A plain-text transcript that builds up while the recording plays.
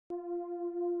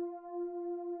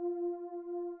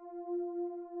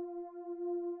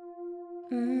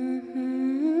You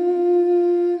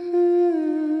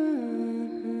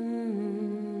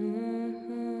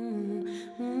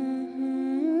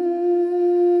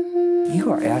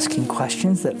are asking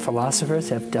questions that philosophers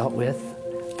have dealt with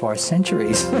for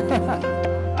centuries.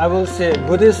 I will say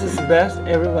Buddhist is best,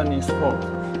 everyone is false.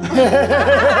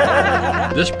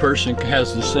 This person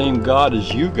has the same God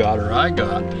as you got or I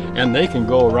got, and they can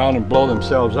go around and blow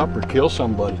themselves up or kill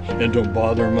somebody, and don't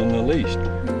bother them in the least.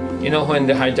 You know, when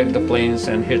they hijacked the planes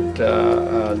and hit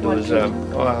those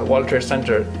World Trade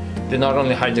Center, they not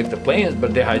only hijacked the planes,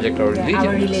 but they hijacked our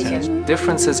religion.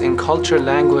 Differences in culture,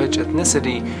 language,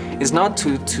 ethnicity is not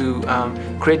to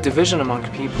create division among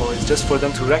people. It's just for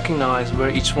them to recognize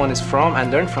where each one is from and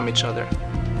learn from each other.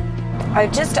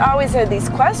 I've just always had these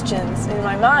questions in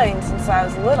my mind since I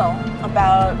was little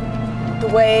about the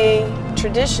way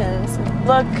traditions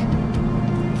look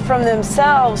from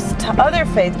themselves to other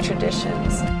faith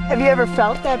traditions. Have you ever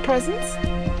felt that presence?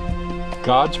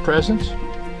 God's presence?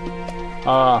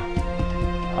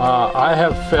 I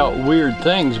have felt weird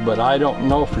things, but I don't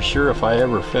know for sure if I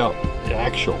ever felt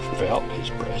his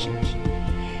presence.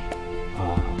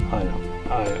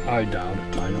 I doubt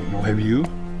it. I don't know. Have you?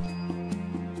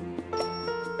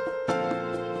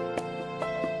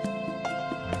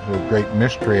 There's a great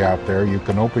mystery out there. You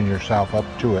can open yourself up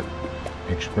to it,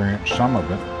 experience some of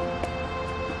it,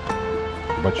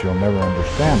 but you'll never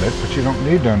understand it. But you don't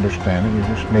need to understand it. You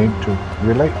just need to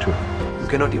relate to it. You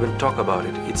cannot even talk about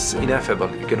it. It's ineffable.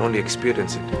 You can only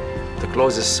experience it. The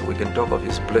closest we can talk of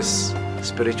is bliss,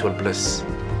 spiritual bliss.